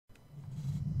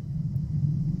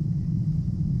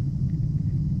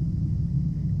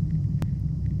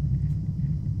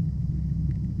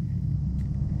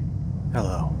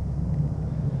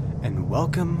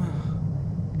Welcome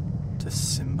to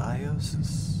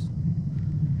Symbiosis.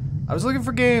 I was looking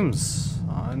for games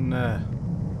on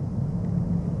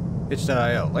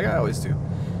itch.io, like I always do.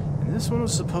 And this one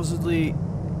was supposedly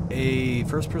a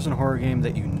first-person horror game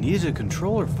that you needed a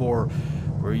controller for,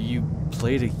 where you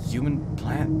played a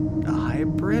human-plant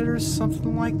hybrid or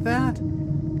something like that.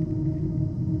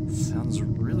 Sounds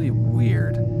really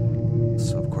weird.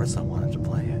 So of course I wanted to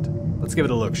play it. Let's give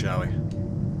it a look, shall we?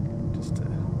 Just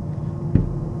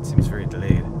it seems very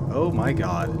delayed. Oh my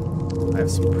god. I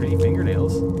have some pretty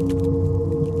fingernails.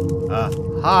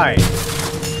 Hi.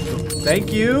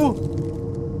 Thank you.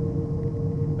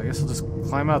 I guess I'll just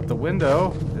climb out the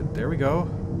window. There we go.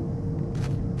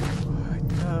 What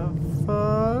the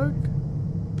fuck?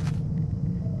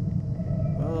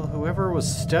 Well, whoever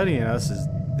was studying us is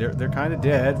they're kind of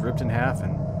dead, ripped in half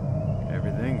and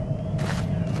everything.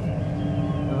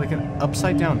 They're like an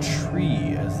upside down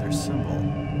tree as their symbol.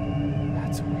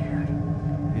 That's weird.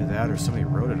 Either that or somebody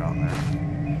wrote it on there.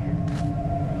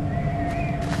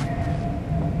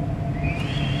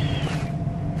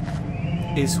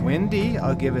 It's windy,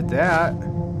 I'll give it that.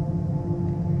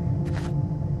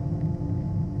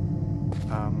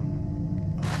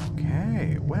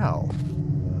 Okay, well.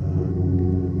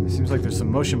 It seems like there's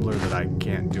some motion blur that I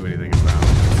can't do anything about.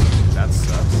 That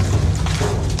sucks.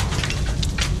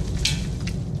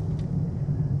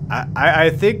 I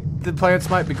think the plants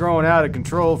might be growing out of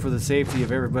control for the safety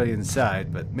of everybody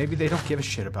inside, but maybe they don't give a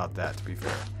shit about that, to be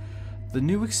fair. The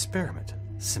new experiment,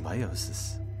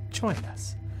 Symbiosis. Join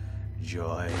us.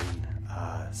 Join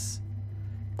us.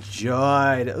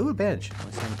 Join. Ooh, a bench. I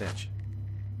want to sit on the bench.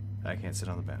 I can't sit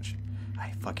on the bench.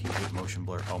 I fucking hate motion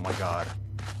blur. Oh my god.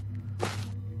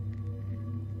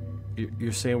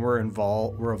 You're saying we're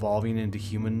evolving into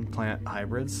human-plant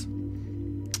hybrids?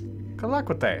 Good luck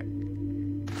with that.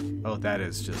 Oh, that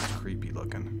is just creepy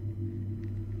looking.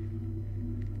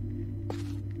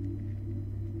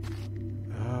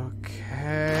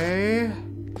 Okay.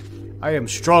 I am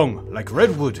strong like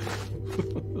redwood.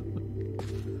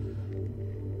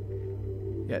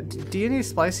 Yeah, DNA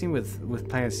splicing with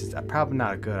plants is probably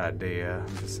not a good idea.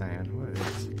 I'm just saying. What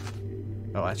is?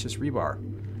 Oh, that's just rebar.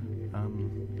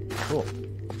 Cool.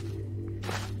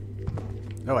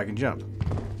 Oh, I can jump.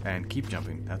 And keep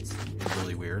jumping. That's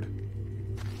really weird.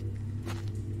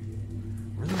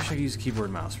 I really wish I could use keyboard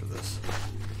and mouse for this.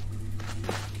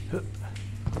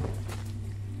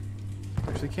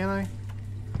 Actually, can I?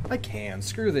 I can.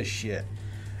 Screw this shit.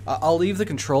 I'll leave the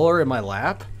controller in my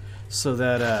lap so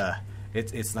that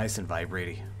it's nice and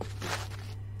vibrating.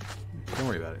 Don't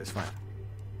worry about it. It's fine.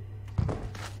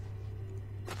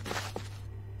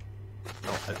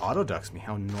 Oh, it auto-ducks me.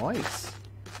 How nice.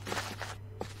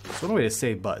 That's one way to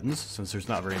save buttons, since there's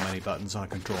not very many buttons on a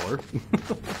controller.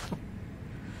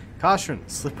 Caution,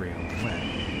 slippery and wet.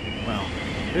 Well,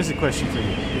 here's a question for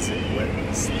you. Is it wet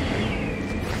and slippery?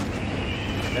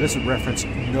 That is a reference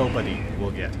nobody will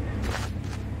get.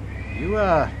 You,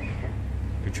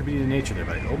 contributed to nature there,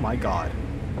 buddy. Oh my god.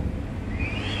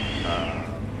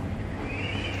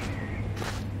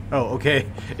 Oh, okay.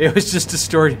 It was just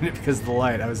distorting it because of the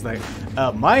light. I was like,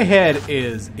 my head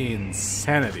is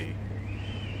insanity.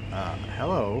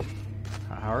 Hello.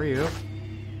 How are you?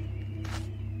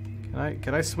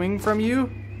 Can I swing from you?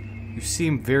 You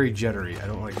seem very jittery. I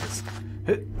don't like this.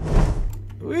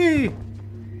 Whee!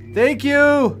 Thank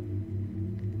you!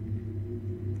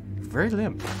 Very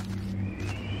limp.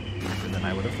 Deeper than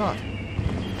I would have thought.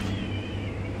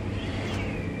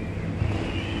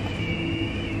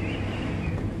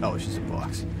 Oh, it's just a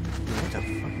box. What the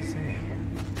fuck is that?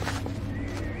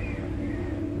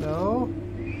 Hello?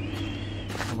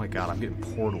 Oh my god, I'm getting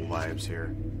Portal vibes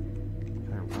here.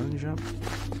 Can I run and jump?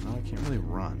 No, I can't really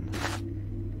run.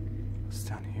 What's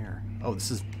down here? Oh,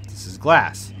 this is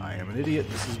glass. I am an idiot.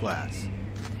 This is glass.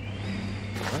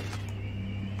 What?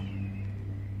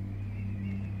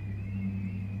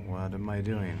 What am I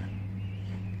doing?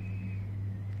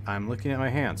 I'm looking at my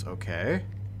hands. Okay.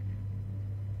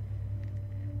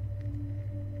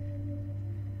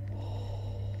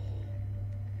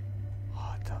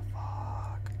 What the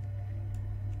fuck?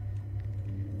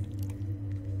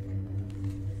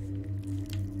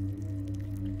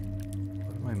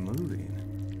 What am I moving?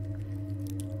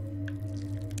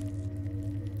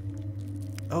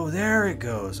 Oh, there it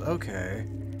goes. Okay.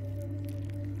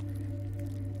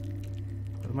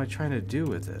 What am I trying to do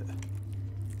with it?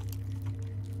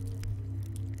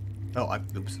 Oh,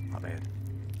 oops, my bad.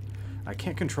 I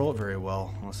can't control it very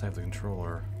well unless I have the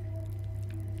controller.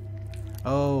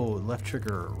 Oh, left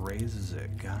trigger raises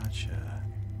it. Gotcha.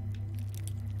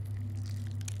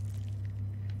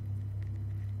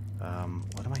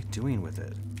 What am I doing with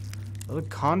it? A little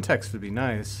context would be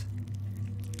nice.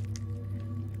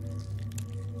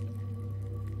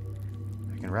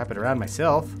 I can wrap it around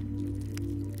myself.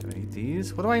 Do I need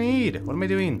these? What do I need? What am I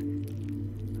doing?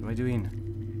 What am I doing?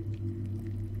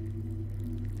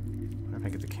 Where if I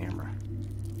get the camera?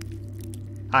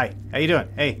 Hi, how you doing?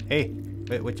 Hey, hey.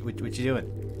 Wait, what you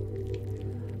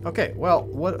doing? Okay, well,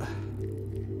 what...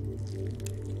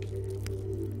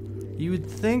 You would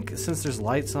think, since there's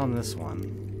lights on this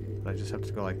one, that I just have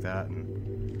to go like that, and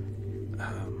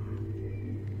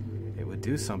it would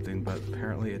do something, but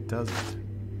apparently it doesn't.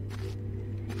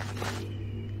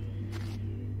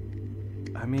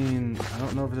 I mean, I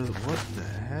don't know if it is... What the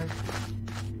heck?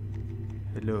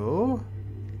 Hello?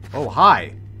 Oh,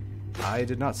 hi! I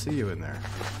did not see you in there.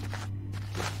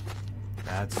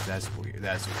 That's weird.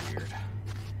 That's weird.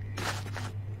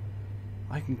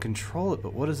 I can control it,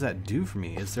 but what does that do for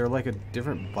me? Is there like a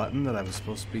different button that I was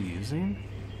supposed to be using?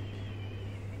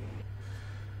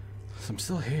 So I'm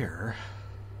still here.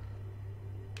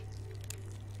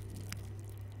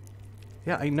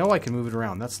 Yeah, I know I can move it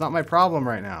around. That's not my problem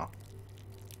right now.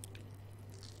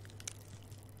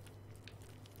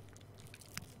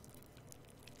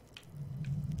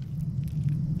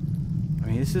 I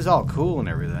mean, this is all cool and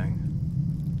everything,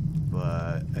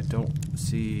 but I don't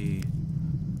see...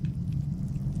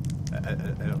 I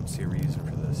don't see a reason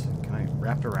for this. Can I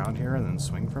wrap it around here and then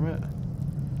swing from it?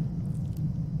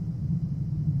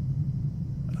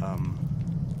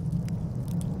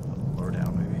 Lower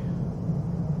down,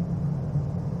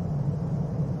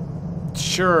 maybe.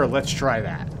 Sure, let's try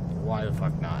that. Why the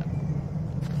fuck not?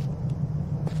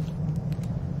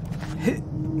 Hit.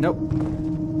 Nope.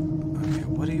 Okay,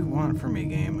 what do you want from me,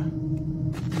 game?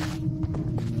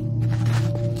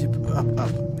 Up.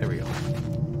 There we go.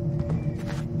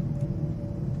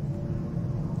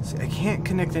 See, I can't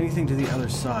connect anything to the other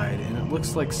side, and it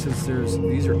looks like since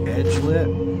these are edge lit,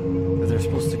 that they're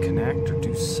supposed to connect or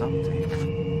do something.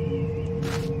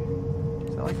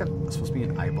 Is that like supposed to be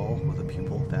an eyeball with a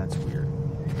pupil? That's weird.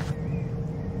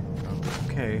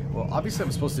 Okay, well, obviously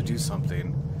I'm supposed to do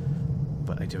something,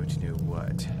 but I don't know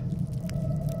what.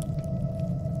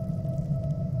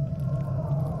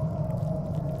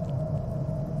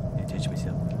 I touch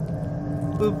myself.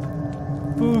 Boop.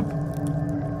 Boop.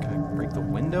 The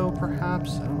window,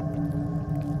 perhaps? I don't...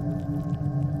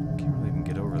 Can't really even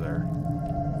get over there.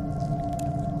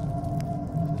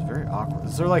 It's very awkward.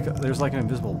 Is there like... There's like an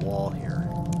invisible wall here.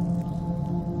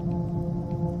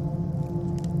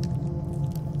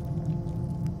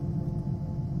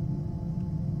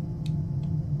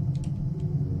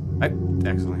 I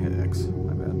accidentally hit X.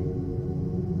 My bad.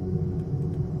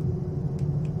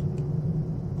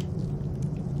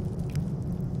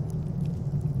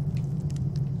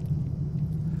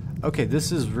 Okay,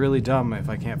 this is really dumb if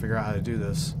I can't figure out how to do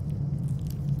this.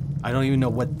 I don't even know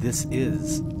what this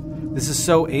is. This is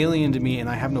so alien to me, and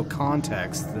I have no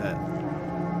context that...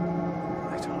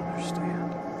 I don't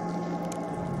understand.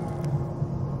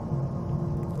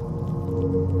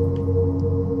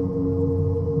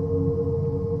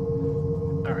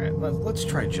 Alright, let's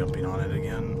try jumping on it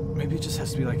again. Maybe it just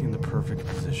has to be like in the perfect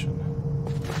position.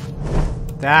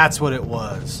 That's what it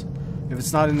was. If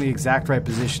it's not in the exact right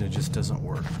position, it just doesn't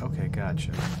work. Okay,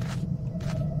 gotcha.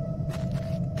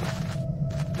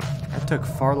 That took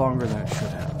far longer than it should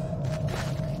have.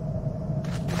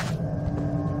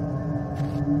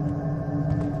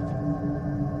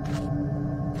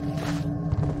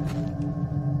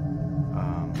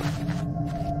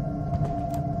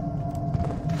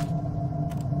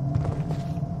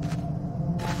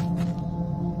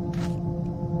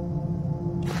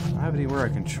 I don't have anywhere I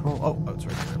control. Oh, it's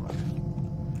right there.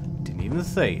 Didn't even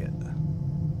say it.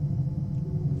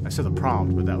 I said the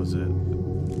prompt, but that was it.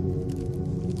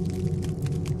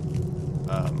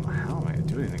 How am I gonna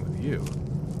do anything with you?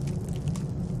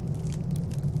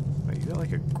 Wait, you got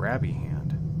like a grabby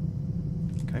hand.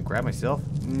 Can I grab myself?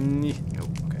 Nope.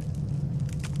 Okay.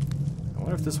 I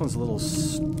wonder if this one's a little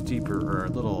steeper or a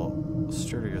little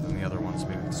sturdier than the other ones.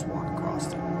 Maybe just walk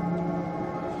across it.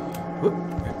 Whoop.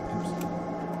 Okay.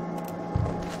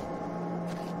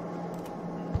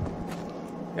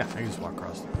 Yeah, I can just walk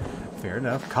across. Fair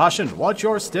enough. Caution, watch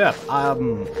your step.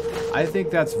 I think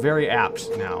that's very apt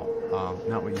now.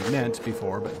 Not what you meant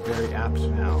before, but very apt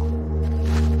now.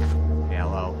 Hey,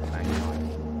 hello. How you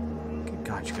doing? Good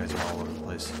God, you guys are all over the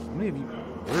place. How many of you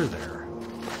were there?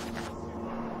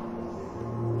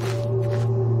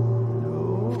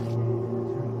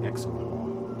 No. Excellent.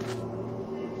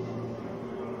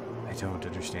 I don't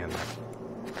understand that.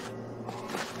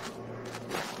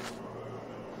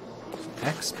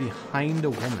 X behind a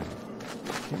woman.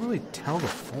 Can't really tell the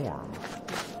form.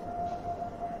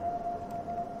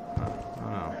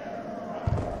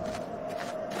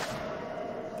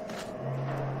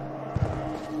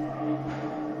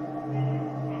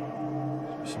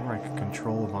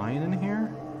 fine in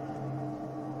here?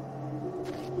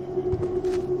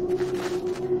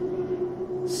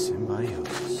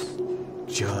 Symbiosis.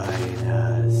 Join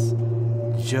us.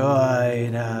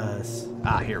 Join us.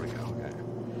 Ah, here we go. Okay.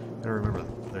 Gotta remember,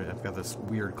 I've got this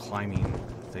weird climbing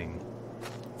thing.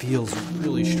 Feels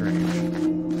really strange.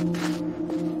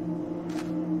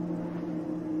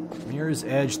 Mirror's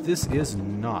Edge. This is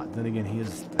not. Then again, he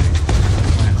is.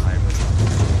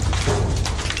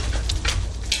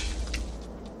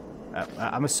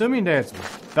 I'm assuming that's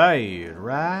bad,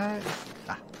 right?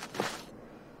 Ah.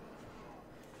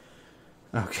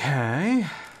 Okay.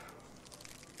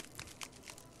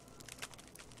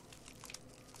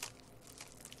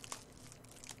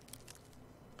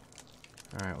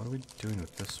 Alright, what are we doing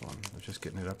with this one? We're just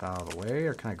getting it up out of the way,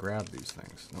 or can I grab these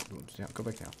things? No, yeah, go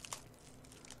back down.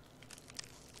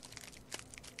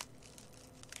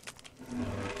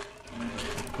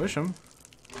 Push them.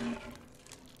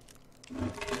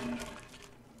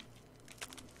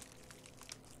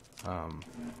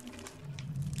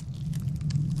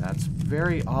 That's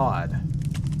very odd.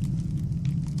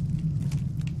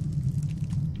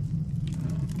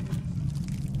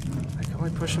 I can only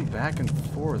push them back and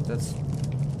forth. That's...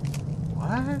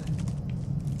 what?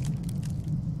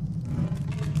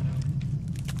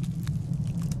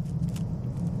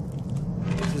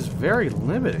 This is very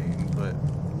limiting, but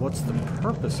what's the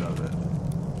purpose of it?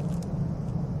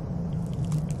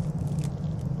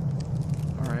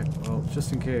 Alright, well,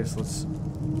 just in case, let's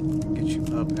get you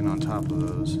up and on top of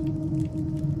those.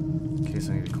 In case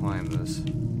I need to climb this.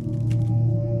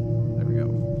 There we go.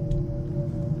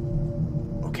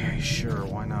 Okay, sure,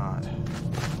 why not?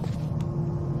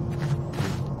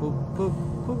 Boop, boop,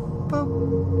 boop, boop.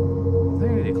 I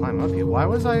think I need to climb up here. Why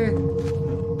was I...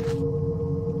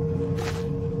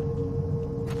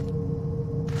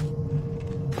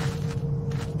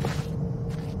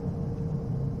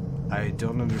 I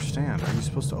don't understand. Are you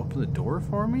supposed to open the door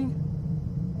for me?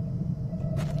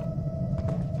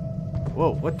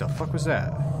 Whoa, what the fuck was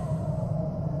that?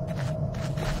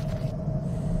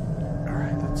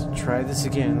 Alright, let's try this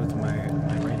again with my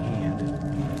right hand.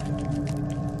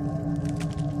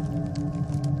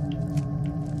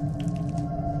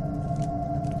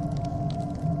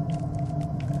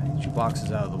 I need you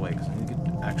boxes out of the way because I need to get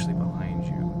actually behind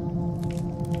you.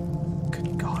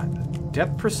 Good God.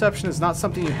 Depth perception is not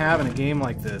something you have in a game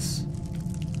like this.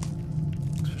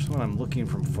 Especially when I'm looking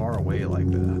from far away like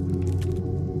that.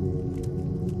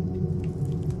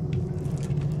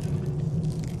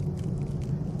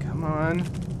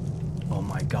 Oh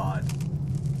my God.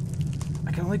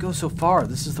 I can only go so far.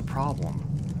 This is the problem.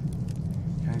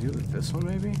 Can I do it with this one,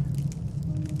 maybe?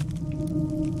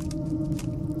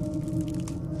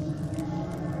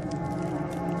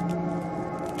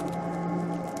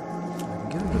 I can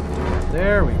get it.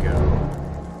 There we go.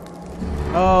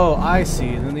 Oh, I see.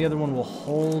 And then the other one will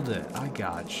hold it. I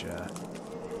gotcha.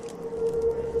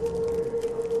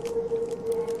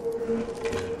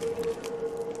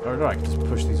 Or no, I can just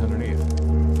push these underneath.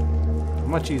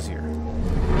 Much easier.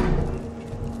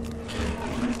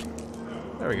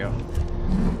 There we go.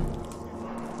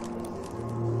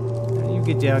 You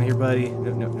get down here, buddy.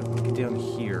 No, no, no. Get down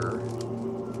here.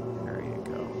 There you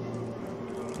go.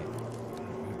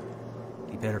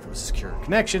 Be better if it was a secure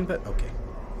connection, but okay.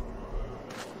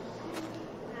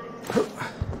 So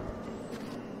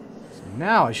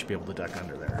now I should be able to duck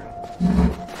under there.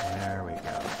 There we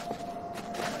go.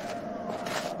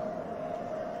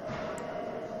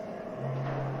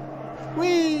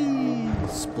 Whee!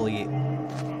 Split.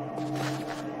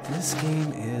 This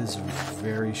game is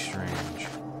very strange.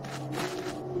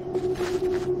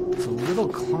 It's a little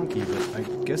clunky, but I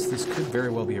guess this could very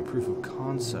well be a proof of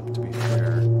concept, to be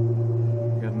fair.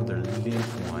 We got another limp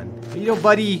one. Hey, yo,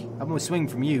 buddy! I'm gonna swing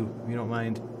from you, if you don't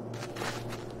mind.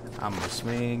 I'm gonna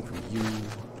swing from you.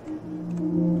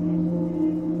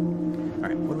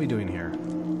 Alright, what are we doing here?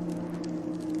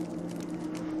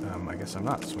 I guess I'm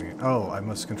not swinging. Oh, I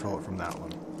must control it from that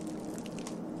one.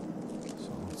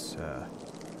 So let's,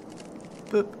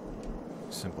 boop.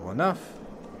 Simple enough.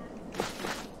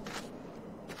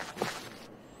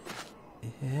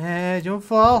 Yeah, don't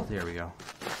fall. There we go.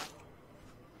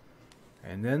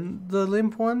 And then the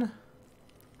limp one.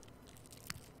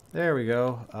 There we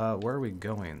go. Where are we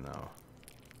going, though?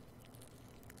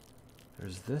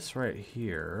 There's this right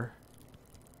here.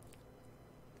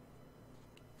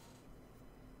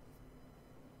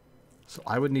 So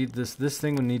I would need this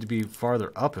thing would need to be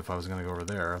farther up if I was going to go over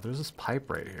there. There's this pipe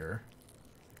right here.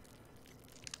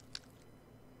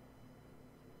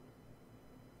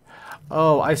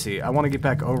 Oh, I see. I want to get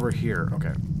back over here.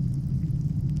 Okay.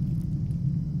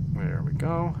 There we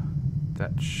go.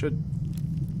 That should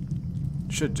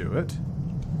Should do it.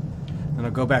 Then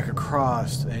I'll go back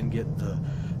across and get the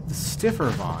stiffer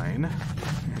vine.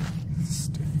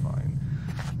 Stiff vine.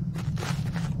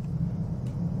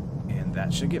 And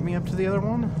that should get me up to the other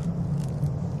one.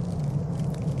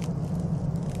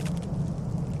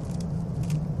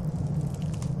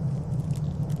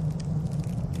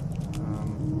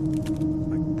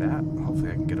 Like that. Hopefully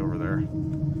I can get over there.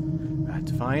 I have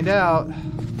to find out.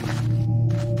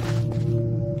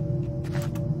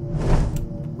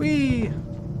 Whee!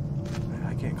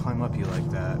 I can't climb up you like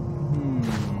that.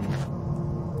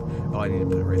 Oh, I need to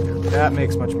put it right there. That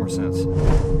makes much more sense.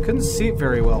 Couldn't see it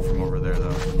very well from over there,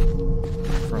 though.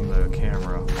 From the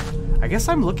camera. I guess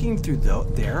I'm looking through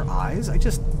their eyes. I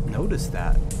just noticed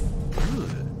that.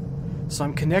 Ugh. So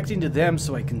I'm connecting to them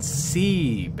so I can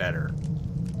see better.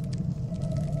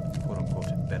 Quote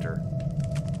unquote, better.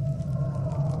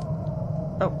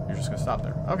 Oh, you're just gonna stop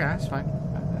there. Okay, that's fine.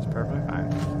 That's perfectly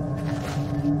fine.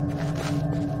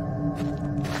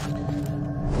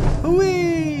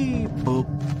 Whee! Boop.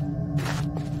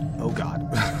 Oh god.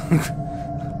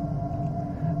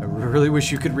 I really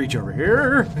wish you could reach over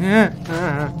here.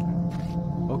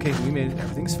 Okay, we made it.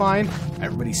 Everything's fine.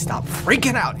 Everybody stop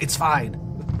freaking out. It's fine.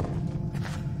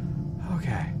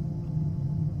 Okay.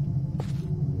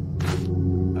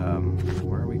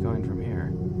 Where are we going from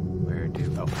here? Where do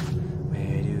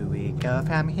we go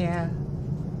from here?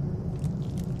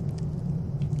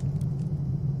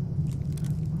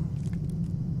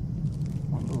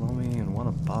 One below me and one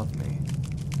above me.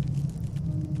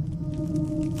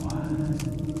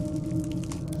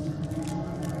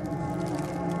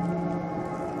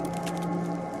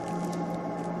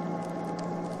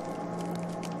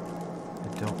 I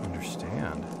don't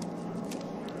understand.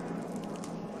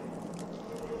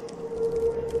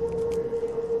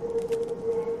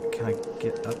 Can I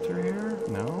get up through here?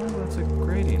 No, that's a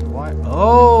grating. Why?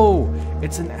 Oh,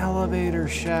 it's an elevator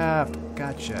shaft.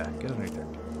 Gotcha. Get underneath there.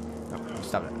 No,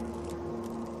 stop it.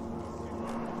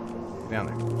 Down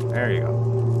there. There you go.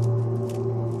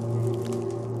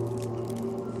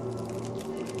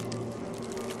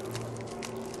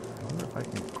 I wonder if I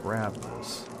can grab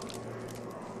this.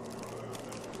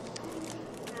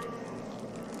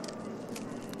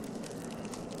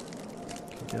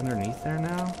 Get underneath there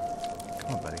now?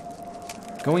 Come on, buddy.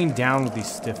 Going down with these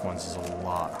stiff ones is a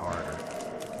lot harder.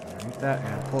 Get underneath that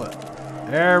and pull it.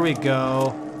 There we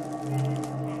go.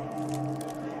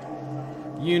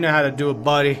 You know how to do it,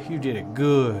 buddy. You did it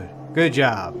good. Good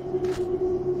job.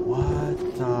 What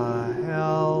the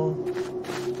hell?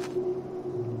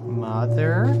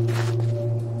 Mother?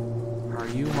 Are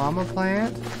you Mama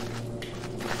Plant?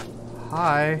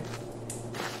 Hi.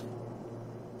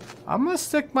 I'm gonna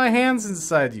stick my hands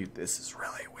inside you. This is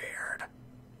really weird.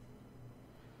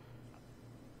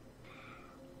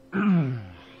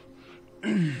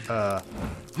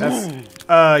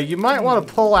 That's, you might want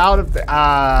to pull out of the,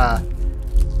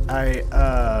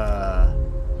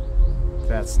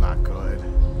 that's not good.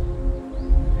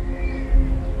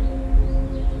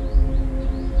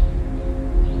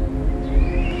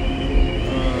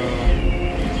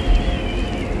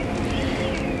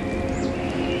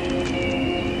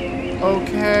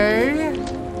 Okay.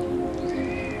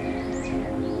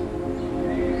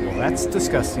 Well, that's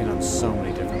disgusting on so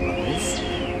many different levels.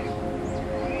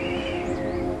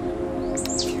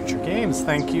 Future games,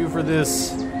 thank you for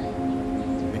this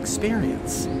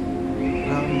experience.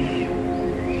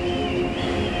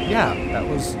 Yeah, that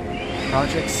was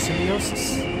Project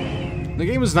Symbiosis. The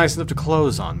game was nice enough to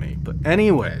close on me, but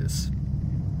anyways,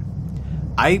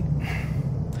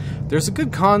 there's a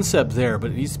good concept there,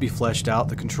 but it needs to be fleshed out.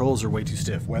 The controls are way too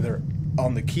stiff, whether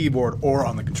on the keyboard or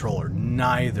on the controller.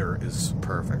 Neither is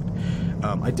perfect.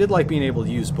 I did like being able to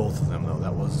use both of them, though.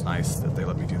 That was nice that they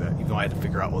let me do that, even though I had to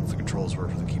figure out what the controls were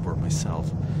for the keyboard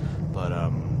myself. But,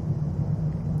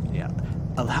 yeah.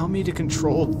 Allow me to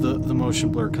control the motion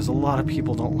blur, because a lot of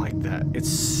people don't like that. It's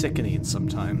sickening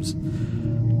sometimes.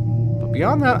 But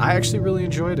beyond that, I actually really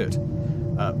enjoyed it.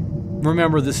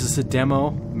 Remember, this is a demo,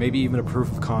 maybe even a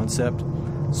proof of concept.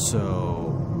 So,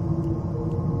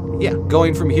 yeah,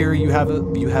 going from here, you have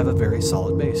a very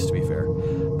solid base, to be fair.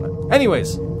 But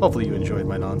anyways, hopefully you enjoyed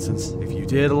my nonsense. If you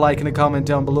did, a like and a comment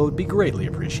down below would be greatly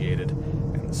appreciated.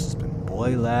 And this has been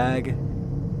Boy Lag,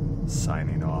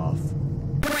 signing off.